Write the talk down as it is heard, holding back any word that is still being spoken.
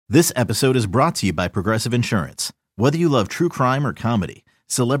This episode is brought to you by Progressive Insurance. Whether you love true crime or comedy,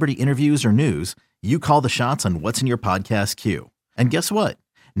 celebrity interviews or news, you call the shots on what's in your podcast queue. And guess what?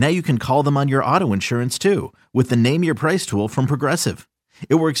 Now you can call them on your auto insurance too with the Name Your Price tool from Progressive.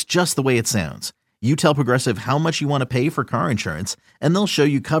 It works just the way it sounds. You tell Progressive how much you want to pay for car insurance, and they'll show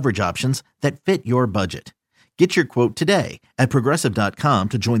you coverage options that fit your budget. Get your quote today at Progressive.com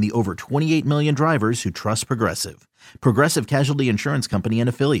to join the over 28 million drivers who trust Progressive. Progressive Casualty Insurance Company and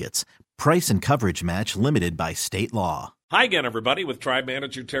Affiliates. Price and coverage match limited by state law. Hi again, everybody. With Tribe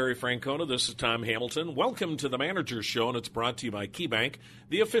Manager Terry Francona, this is Tom Hamilton. Welcome to the Manager's Show, and it's brought to you by KeyBank,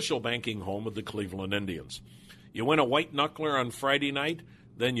 the official banking home of the Cleveland Indians. You win a white knuckler on Friday night,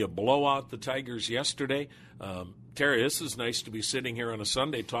 then you blow out the Tigers yesterday. Terry, this is nice to be sitting here on a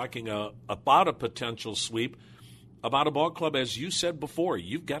Sunday talking about a potential sweep, about a ball club, as you said before.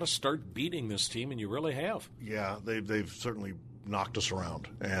 You've got to start beating this team, and you really have. Yeah, they've certainly knocked us around.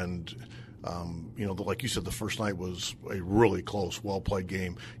 And, like you said, the first night was a really close, well-played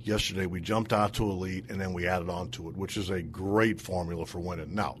game. Yesterday we jumped out to a lead, and then we added on to it, which is a great formula for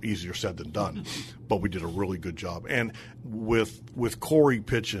winning. Now, easier said than done, but we did a really good job. And with Corey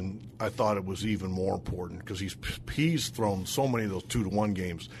pitching, I thought it was even more important because he's thrown so many of those 2-1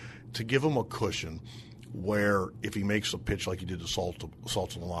 games to give him a cushion where if he makes a pitch like he did to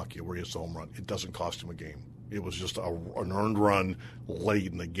Saltalamacchia where he hits the home run, it doesn't cost him a game. It was just an earned run late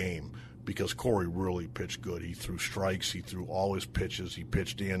in the game because Corey really pitched good. He threw strikes. He threw all his pitches. He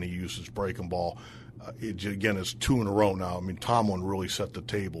pitched in. He used his breaking ball. It's 2 in a row now. I mean, Tomlin really set the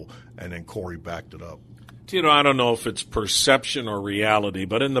table, and then Corey backed it up. I don't know if it's perception or reality,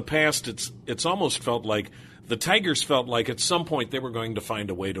 but in the past it's almost felt like the Tigers felt like at some point they were going to find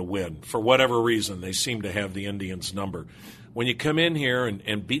a way to win. For whatever reason, they seem to have the Indians' number. When you come in here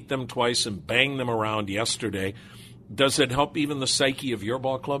and beat them twice and bang them around yesterday, does it help even the psyche of your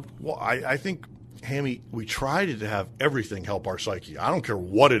ball club? Well, I think, Hammy, we try to have everything help our psyche. I don't care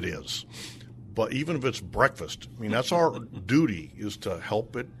what it is, but even if it's breakfast, I mean, that's our duty is to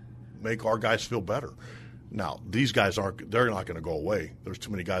help it make our guys feel better. Now, these guys they're not going to go away. There's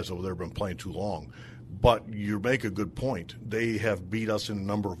too many guys over there who have been playing too long. But you make a good point. They have beat us in a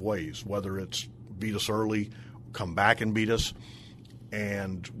number of ways, whether it's beat us early, come back and beat us,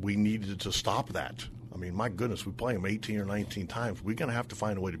 and we needed to stop that. I mean, my goodness, we play them 18 or 19 times. We're going to have to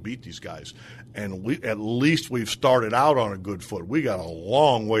find a way to beat these guys. And at least we've started out on a good foot. We got a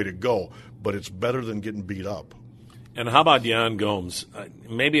long way to go, but it's better than getting beat up. And how about Yan Gomes?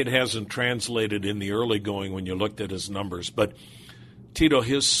 Maybe it hasn't translated in the early going when you looked at his numbers, but Tito,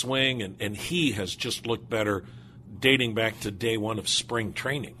 his swing, and he has just looked better dating back to day one of spring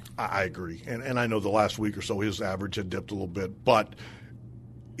training. I agree. And I know the last week or so his average had dipped a little bit, but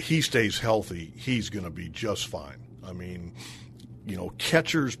he stays healthy, he's going to be just fine. I mean,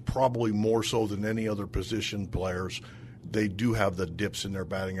 catchers probably more so than any other position players, they do have the dips in their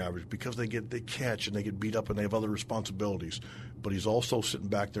batting average because they catch and they get beat up and they have other responsibilities. But he's also sitting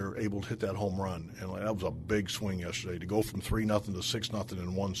back there able to hit that home run. And that was a big swing yesterday. To go from 3-0 to 6-0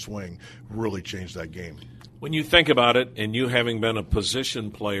 in one swing really changed that game. When you think about it, and you having been a position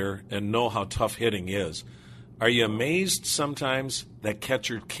player and know how tough hitting is, are you amazed sometimes that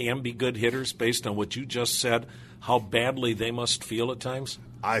catcher can be good hitters based on what you just said, how badly they must feel at times?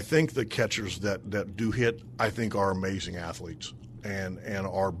 I think the catchers that do hit, I think, are amazing athletes and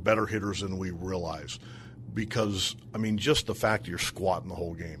are better hitters than we realize. Because, I mean, just the fact that you're squatting the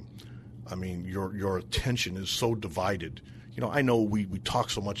whole game, I mean, your attention is so divided. I know we talk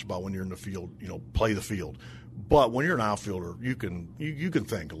so much about when you're in the field, play the field. But when you're an outfielder, you can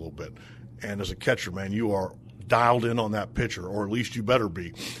think a little bit. And as a catcher, man, you are dialed in on that pitcher, or at least you better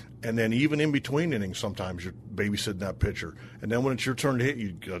be. And then even in between innings, sometimes you're babysitting that pitcher. And then when it's your turn to hit,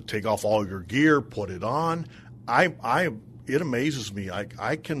 you got to take off all your gear, put it on. It amazes me.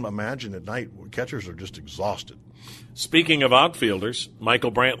 I can imagine at night catchers are just exhausted. Speaking of outfielders,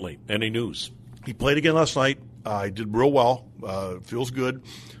 Michael Brantley, any news? He played again last night. He did real well. Feels good.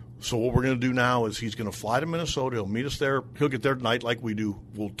 So what we're going to do now is he's going to fly to Minnesota. He'll meet us there. He'll get there tonight like we do.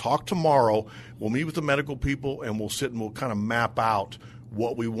 We'll talk tomorrow. We'll meet with the medical people, and we'll sit and we'll kind of map out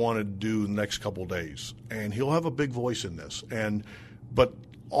what we want to do the next couple of days. And he'll have a big voice in this. But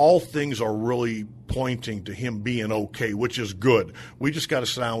all things are really pointing to him being okay, which is good. We just got to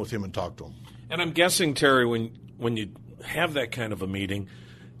sit down with him and talk to him. And I'm guessing, Terry, when you have that kind of a meeting,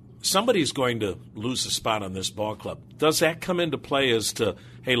 somebody's going to lose a spot on this ball club. Does that come into play as to,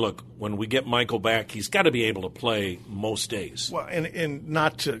 hey, look, when we get Michael back, he's got to be able to play most days? Well, and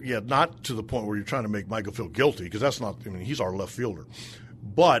not to the point where you're trying to make Michael feel guilty, because that's not. I mean, he's our left fielder.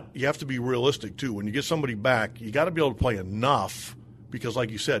 But you have to be realistic too. When you get somebody back, you got to be able to play enough because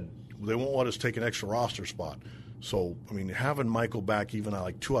like you said, they won't let us take an extra roster spot. So, I mean, having Michael back even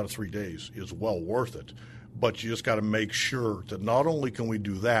like 2 out of 3 days is well worth it. But you just got to make sure that not only can we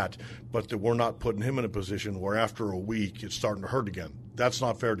do that, but that we're not putting him in a position where after a week it's starting to hurt again. That's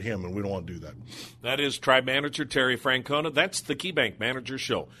not fair to him, and we don't want to do that. That is Tribe Manager Terry Francona. That's the KeyBank Manager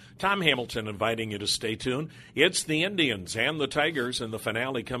Show. Tom Hamilton inviting you to stay tuned. It's the Indians and the Tigers, and the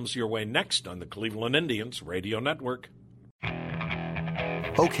finale comes your way next on the Cleveland Indians Radio Network.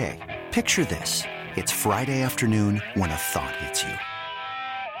 Okay, picture this. It's Friday afternoon when a thought hits you.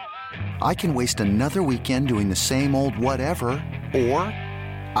 I can waste another weekend doing the same old whatever, or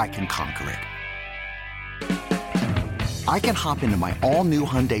I can conquer it. I can hop into my all-new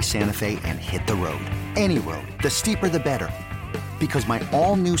Hyundai Santa Fe and hit the road. Any road. The steeper, the better. Because my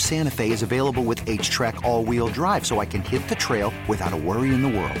all-new Santa Fe is available with H-Track all-wheel drive, so I can hit the trail without a worry in the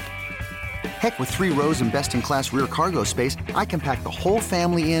world. Heck, with 3 rows and best-in-class rear cargo space, I can pack the whole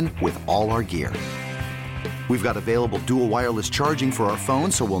family in with all our gear. We've got available dual wireless charging for our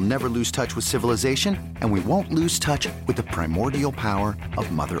phones, so we'll never lose touch with civilization, and we won't lose touch with the primordial power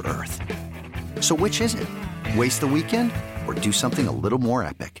of Mother Earth. So which is it? Waste the weekend or do something a little more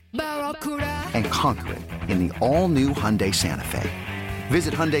epic? And conquer it in the all-new Hyundai Santa Fe.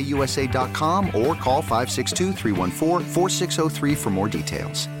 Visit HyundaiUSA.com or call 562-314-4603 for more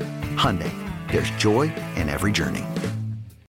details. Hyundai, there's joy in every journey.